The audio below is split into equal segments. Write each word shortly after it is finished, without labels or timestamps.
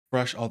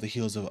Fresh off the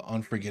heels of an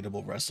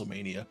unforgettable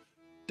WrestleMania,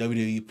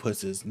 WWE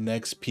puts its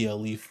next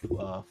PLE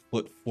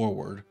foot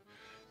forward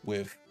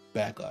with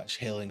Backlash,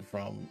 hailing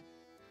from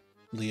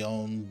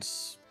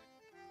Lyons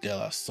de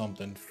la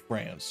something,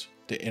 France.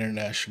 The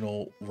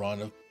international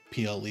run of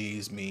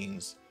PLEs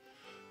means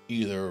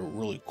either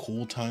really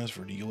cool times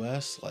for the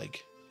US,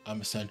 like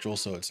I'm central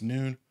so it's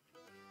noon,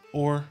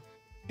 or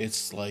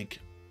it's like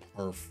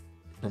perf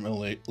from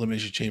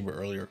Elimination Chamber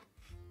earlier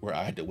where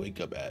I had to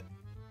wake up at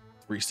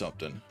 3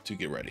 something to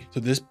get ready. So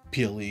this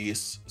PLE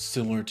is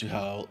similar to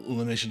how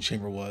Elimination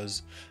Chamber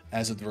was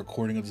as of the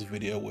recording of this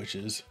video, which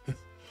is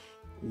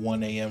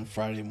 1 a.m.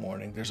 Friday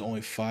morning. There's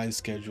only 5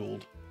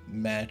 scheduled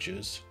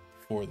matches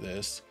for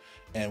this,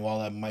 and while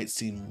that might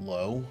seem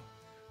low,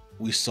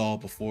 we saw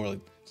before, like,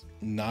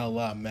 not a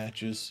lot of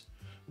matches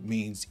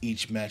means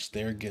each match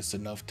there gets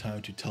enough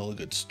time to tell a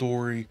good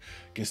story,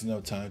 gets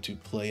enough time to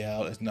play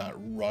out. It's not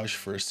rushed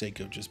for the sake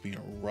of just being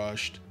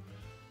rushed,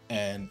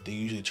 and they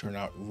usually turn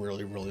out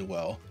really, really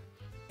well,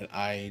 and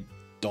I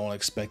don't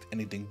expect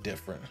anything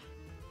different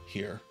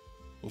here.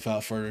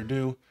 Without further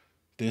ado,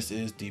 this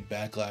is the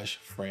Backlash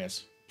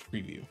France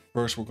preview.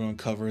 First, we're going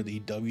to cover the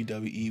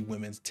WWE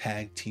Women's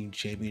Tag Team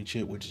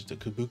Championship, which is the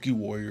Kabuki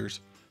Warriors,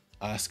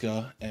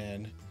 Asuka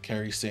and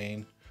Kairi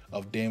Sane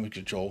of Damage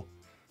Control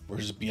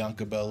versus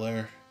Bianca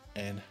Belair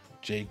and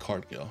Jade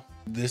Cargill.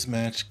 This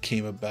match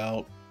came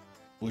about,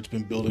 which has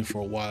been building for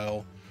a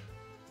while,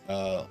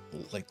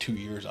 like 2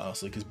 years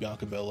honestly, because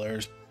Bianca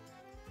Belair's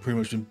pretty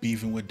much been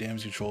beefing with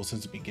Damage Control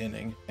since the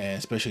beginning, and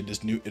especially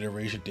this new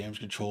iteration of Damage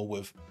Control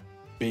with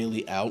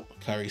Bailey out,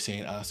 Kairi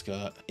Sane,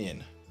 Asuka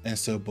in. And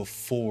so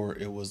before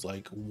it was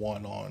like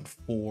 1-on-4,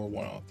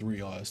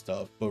 1-on-3, all that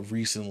stuff, but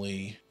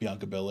recently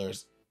Bianca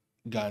Belair's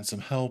gotten some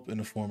help in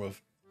the form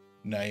of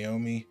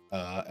Naomi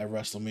at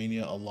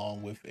WrestleMania,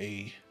 along with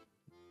a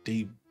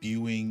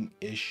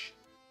debuting-ish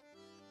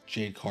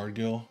Jade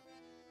Cargill,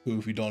 who,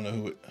 if you don't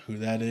know who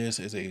that is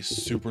a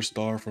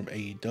superstar from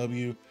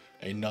AEW,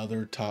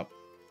 another top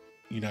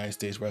United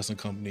States wrestling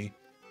company,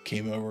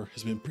 came over,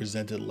 has been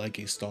presented like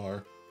a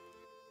star,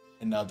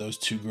 and now those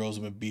two girls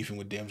have been beefing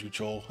with Damage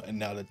Control, and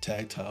now the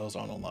tag titles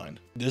are on the line.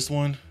 This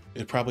one,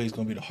 it probably is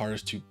going to be the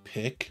hardest to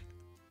pick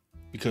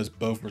because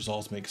both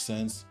results make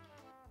sense.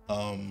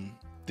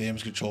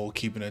 Damage Control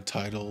keeping the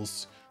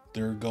titles.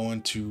 They're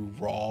going to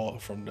Raw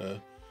from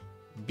the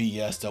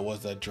BS that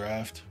was that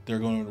draft. They're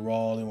going to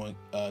Raw. They want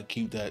to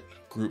keep that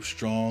group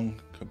strong,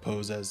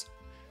 composed as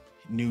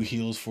new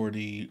heels for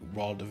the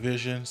Raw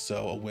division.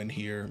 So a win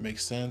here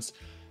makes sense.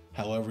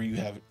 However, you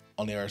have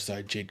on the other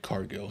side Jade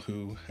Cargill,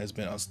 who has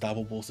been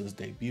unstoppable since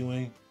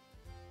debuting,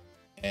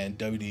 and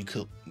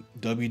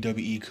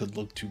WWE could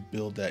look to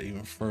build that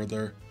even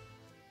further,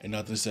 and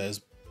nothing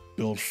says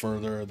build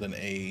further than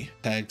a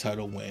tag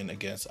title win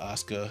against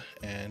Asuka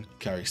and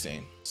Kairi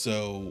Sane.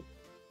 So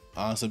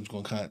honestly, I'm just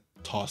going to kind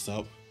of toss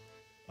up.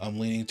 I'm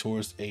leaning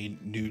towards a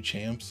new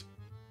champs,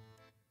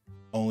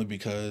 only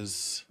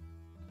because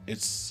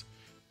it's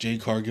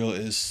Jade Cargill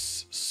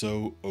is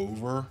so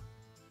over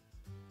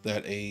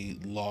that a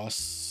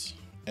loss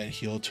and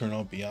heel turn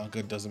on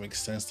Bianca doesn't make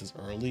sense this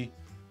early.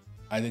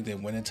 I think they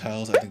win the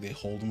titles. I think they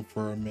hold them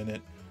for a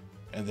minute,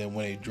 and then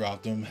when they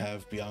drop them,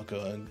 have Bianca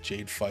and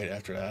Jade fight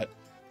after that.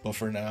 But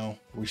for now,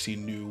 we see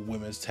new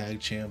women's tag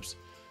champs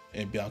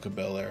in Bianca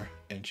Belair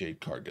and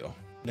Jade Cargill.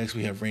 Next,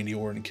 we have Randy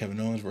Orton and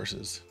Kevin Owens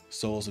versus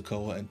Solo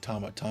Sikoa and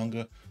Tama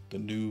Tonga, the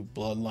new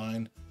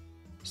bloodline.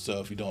 So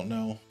if you don't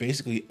know,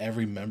 basically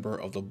every member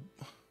of the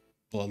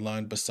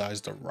bloodline besides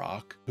The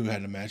Rock, who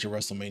had a match at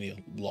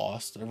WrestleMania,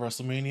 lost at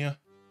WrestleMania.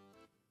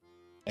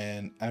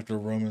 And after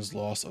Roman's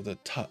loss of the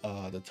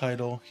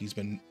title, he's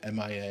been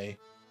MIA.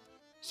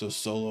 So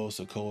Solo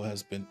Sikoa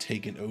has been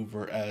taken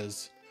over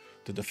as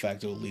the de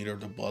facto leader of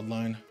the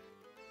bloodline,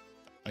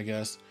 I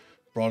guess.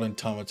 Brought in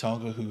Tama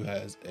Tonga, who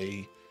has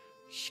a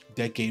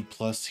decade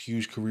plus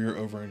huge career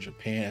over in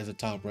Japan as a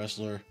top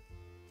wrestler.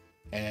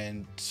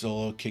 And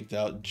Solo kicked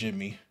out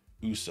Jimmy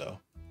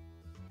Uso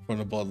from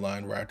the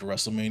bloodline right after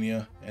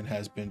WrestleMania, and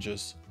has been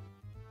just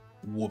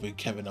whooping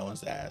Kevin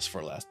Owens' ass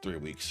for the last 3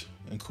 weeks,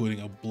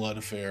 including a blood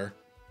affair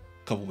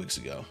a couple weeks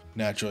ago.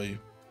 Naturally,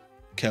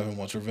 Kevin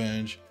wants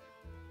revenge,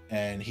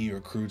 and he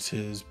recruits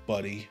his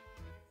buddy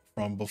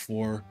from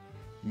before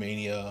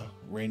Mania,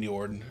 Randy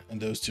Orton, and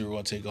those two are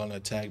going to take on a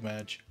tag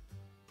match.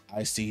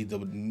 I see the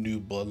new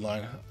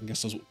bloodline, I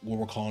guess that's what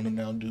we're calling them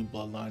now, new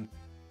bloodline.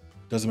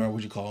 Doesn't matter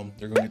what you call them,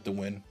 they're going to get the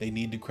win. They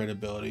need the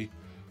credibility.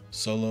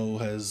 Solo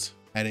has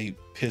had a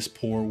piss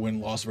poor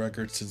win-loss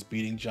record since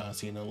beating John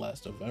Cena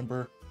last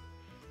November,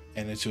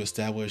 and it's to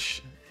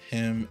establish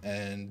him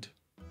and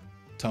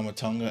Tama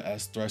Tonga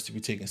as threats to be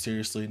taken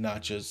seriously,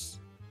 not just,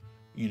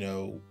 you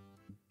know,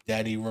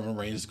 Daddy Roman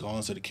Reigns is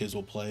gone so the kids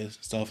will play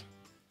stuff.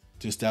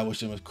 To establish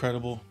them as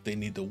credible, they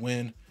need to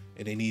win,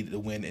 and they need to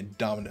win in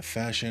dominant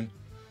fashion.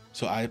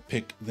 So I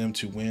pick them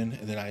to win,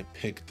 and then I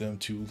pick them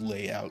to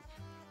lay out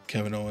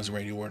Kevin Owens and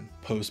Randy Orton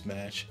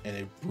post-match in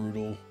a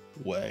brutal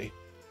way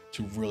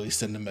to really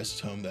send the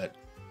message home that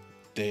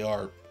they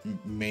are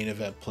main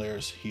event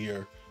players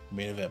here,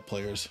 main event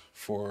players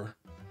for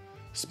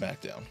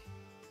SmackDown.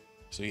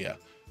 So yeah,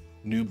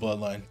 New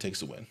Bloodline takes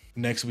the win.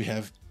 Next, we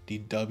have the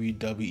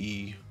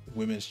WWE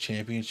Women's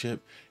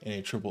Championship in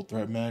a triple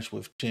threat match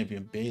with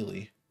champion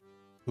Bayley,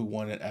 who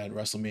won it at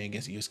WrestleMania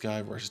against Io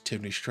Sky versus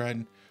Tiffany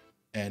Stratton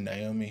and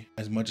Naomi.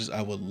 As much as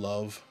I would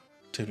love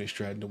Tiffany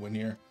Stratton to win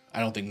here, I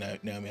don't think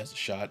Naomi has a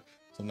shot,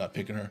 so I'm not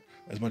picking her.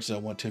 As much as I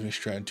want Tiffany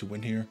Stratton to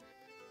win here,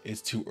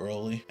 it's too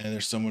early, and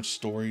there's so much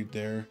story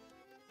there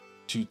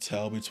to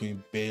tell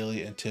between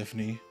Bayley and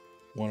Tiffany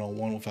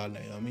one-on-one without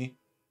Naomi.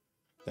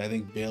 I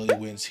think Bayley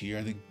wins here.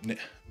 I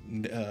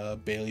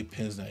think Bayley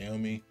pins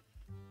Naomi,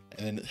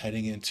 and then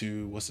heading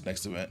into what's the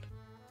next event?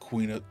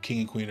 King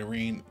and Queen of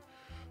Ring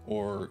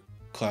or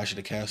Clash of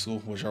the Castle,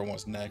 whichever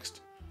one's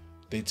next.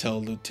 They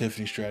tell the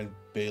Tiffany Stratton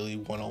Bayley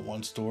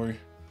one-on-one story,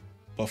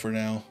 but for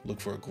now,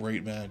 look for a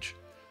great match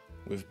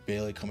with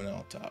Bayley coming out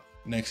on top.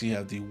 Next, you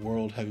have the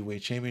World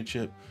Heavyweight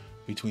Championship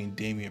between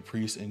Damian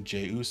Priest and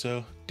Jey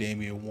Uso.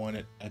 Damian won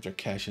it after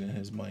cashing in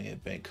his Money in the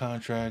Bank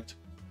contract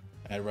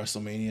at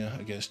WrestleMania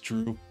against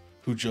Drew,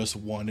 who just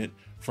won it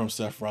from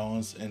Seth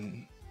Rollins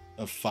in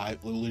a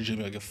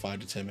legitimately like a 5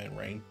 to 10 minute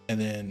reign. And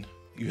then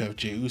you have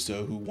Jey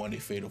Uso, who won a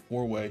Fatal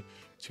 4-Way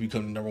to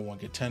become the #1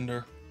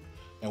 contender.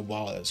 And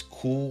while that's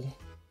cool,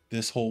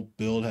 this whole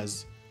build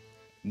has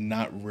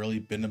not really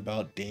been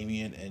about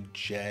Damian and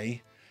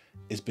Jey.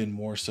 It's been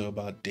more so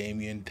about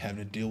Damian having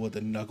to deal with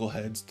the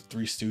knuckleheads, the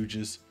Three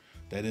Stooges,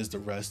 that is the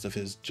rest of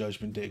his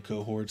Judgment Day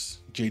cohorts,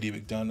 JD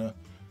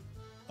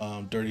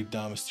McDonough, Dirty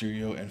Dom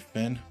Mysterio, and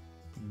Finn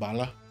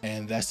Balor.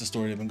 And that's the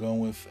story they've been going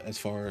with as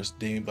far as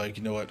Damian, like,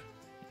 you know what,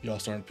 y'all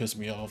starting to piss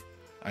me off,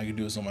 I can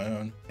do this on my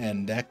own.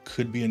 And that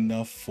could be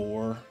enough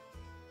for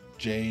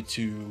Jey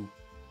to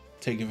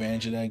take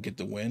advantage of that and get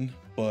the win,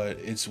 but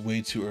it's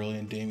way too early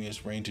in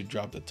Damian's reign to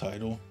drop the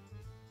title.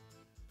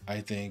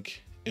 I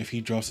think if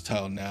he drops the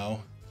title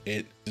now,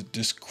 it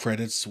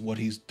discredits what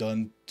he's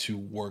done to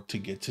work to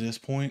get to this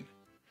point.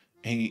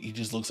 And he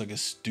just looks like a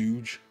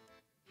stooge,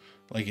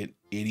 like an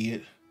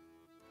idiot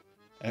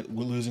at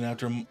losing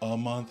after a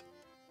month.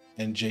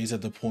 And Jay's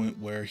at the point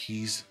where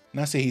he's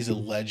not saying he's a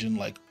legend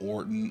like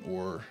Orton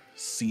or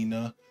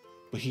Cena,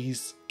 but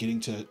he's getting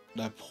to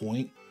that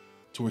point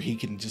to where he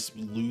can just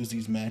lose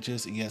these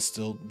matches and yet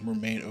still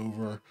remain,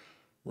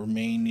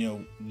 you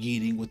know,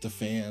 yeeting with the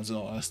fans and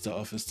all that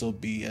stuff, and still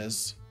be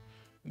as,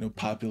 you know,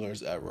 popular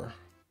as ever.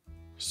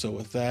 So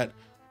with that,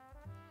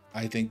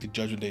 I think the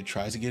Judgment Day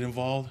tries to get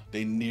involved.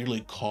 They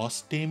nearly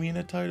cost Damian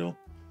a title,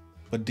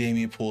 but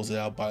Damian pulls it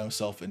out by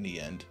himself in the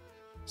end.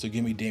 So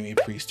give me Damian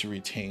Priest to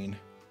retain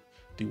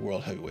the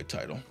World Heavyweight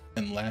title.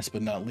 And last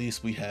but not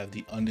least, we have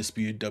the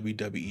undisputed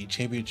WWE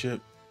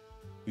Championship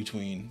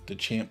between the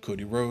champ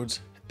Cody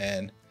Rhodes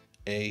and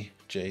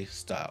AJ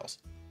Styles.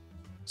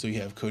 So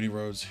you have Cody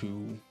Rhodes,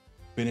 who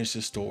finished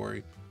his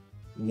story,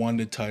 won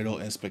the title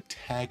in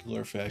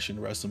spectacular fashion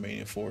at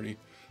WrestleMania 40.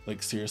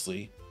 Like,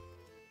 seriously,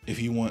 if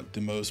you want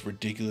the most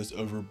ridiculous,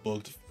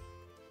 overbooked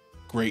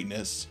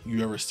greatness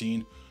you've ever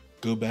seen,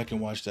 go back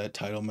and watch that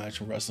title match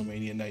from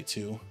WrestleMania Night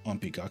 2 on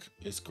Peacock.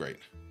 It's great.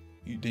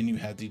 Then you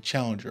have the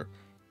challenger,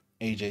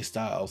 AJ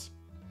Styles,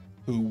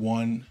 who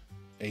won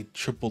a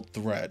triple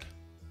threat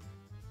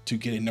to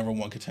get a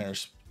 #1 contender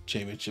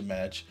championship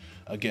match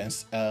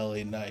against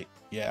LA Knight.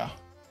 Yeah,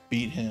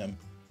 beat him.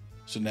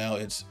 So now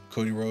it's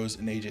Cody Rhodes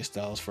and AJ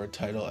Styles for a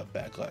title at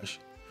Backlash,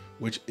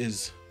 which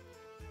is,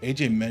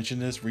 AJ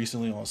mentioned this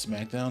recently on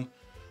SmackDown.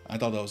 I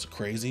thought that was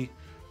crazy.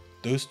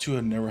 Those two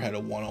have never had a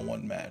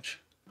one-on-one match.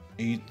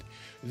 And you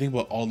think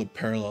about all the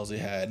parallels they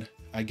had.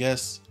 I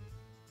guess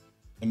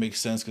it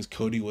makes sense because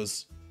Cody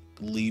was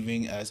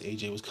leaving as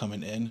AJ was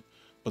coming in,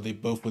 but they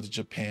both went to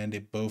Japan. They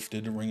both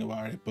did the Ring of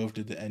Honor. They both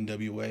did the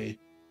NWA,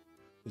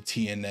 the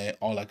TNA,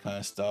 all that kind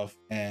of stuff.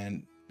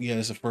 And yeah,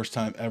 it's the first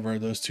time ever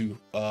those two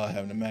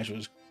having a match,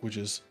 which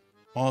is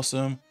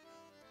awesome.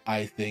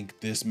 I think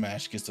this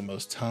match gets the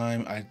most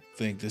time. I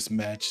think this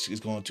match is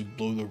going to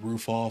blow the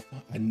roof off.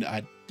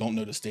 I don't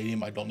know the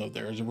stadium. I don't know if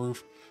there is a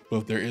roof, but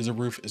if there is a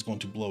roof, it's going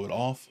to blow it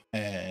off,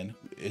 and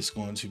it's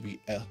going to be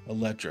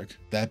electric.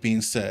 That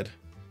being said,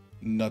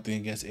 nothing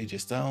against AJ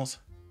Styles.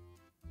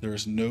 There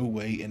is no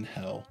way in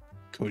hell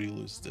Cody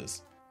loses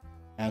this.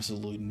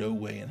 Absolutely no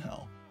way in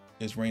hell.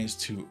 His reign is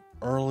too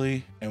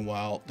early, and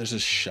while there's a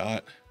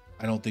shot,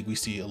 I don't think we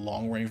see a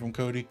long reign from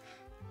Cody.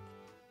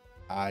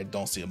 I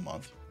don't see a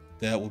month.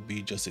 That would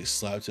be just a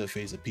slap to the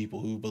face of people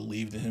who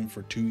believed in him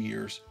for 2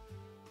 years,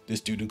 this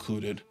dude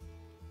included.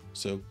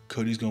 So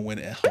Cody's gonna win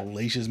a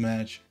hellacious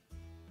match,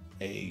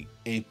 a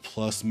A+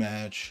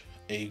 match,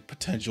 a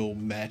potential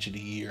match of the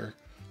year.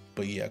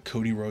 But yeah,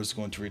 Cody Rhodes is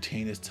going to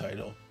retain his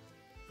title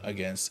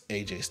against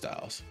AJ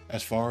Styles.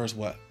 As far as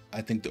what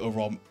I think the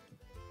overall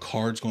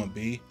card's going to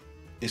be,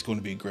 it's going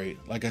to be great.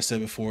 Like I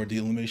said before, the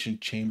Elimination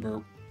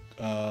Chamber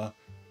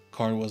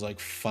card was like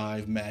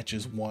 5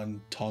 matches,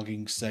 1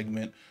 talking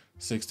segment,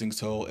 6 things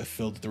total. It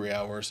filled 3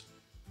 hours,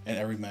 and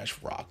every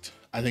match rocked.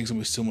 I think it's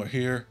gonna be similar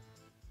here.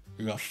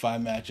 You got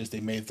 5 matches. They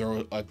may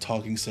throw a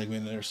talking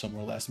segment in there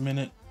somewhere last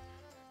minute,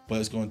 but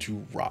it's going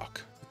to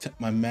rock.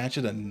 My match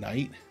of the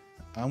night,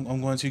 I'm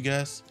going to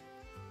guess,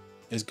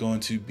 is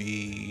going to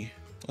be,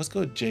 let's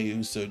go Jey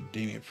Uso,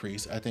 Damian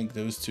Priest. I think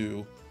those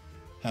two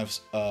have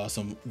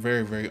some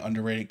very, very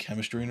underrated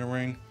chemistry in the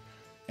ring,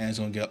 and it's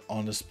going to get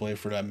on display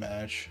for that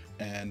match.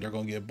 And they're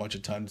going to get a bunch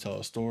of time to tell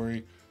a story.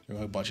 They're going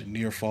to have a bunch of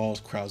near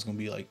falls. Crowd's going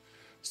to be like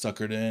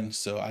suckered in.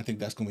 So I think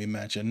that's going to be a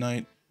match at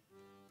night.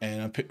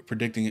 And I'm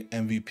predicting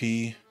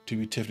MVP to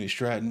be Tiffany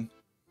Stratton.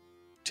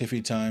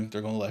 Tiffy time.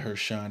 They're going to let her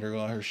shine. They're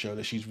going to let her show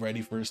that she's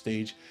ready for a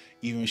stage.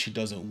 Even if she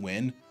doesn't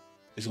win,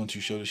 it's going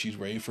to show that she's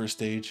ready for a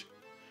stage.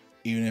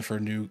 Even if her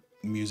new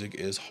music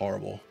is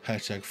horrible.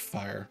 Hashtag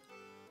fire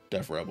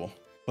Def Rebel.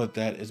 But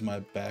that is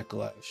my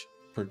Backlash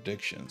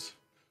predictions.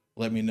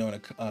 Let me know in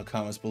the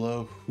comments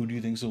below, who do you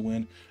think will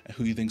win and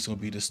who you think is going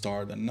to be the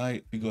star of the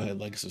night. You go ahead,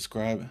 like and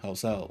subscribe. It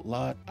helps out a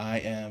lot. I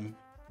am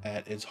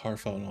at It's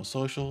Heartfelt on all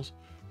socials.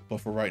 But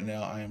for right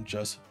now, I am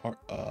just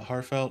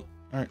Heartfelt.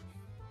 All right,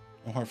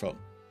 I'm Heartfelt.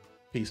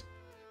 Peace.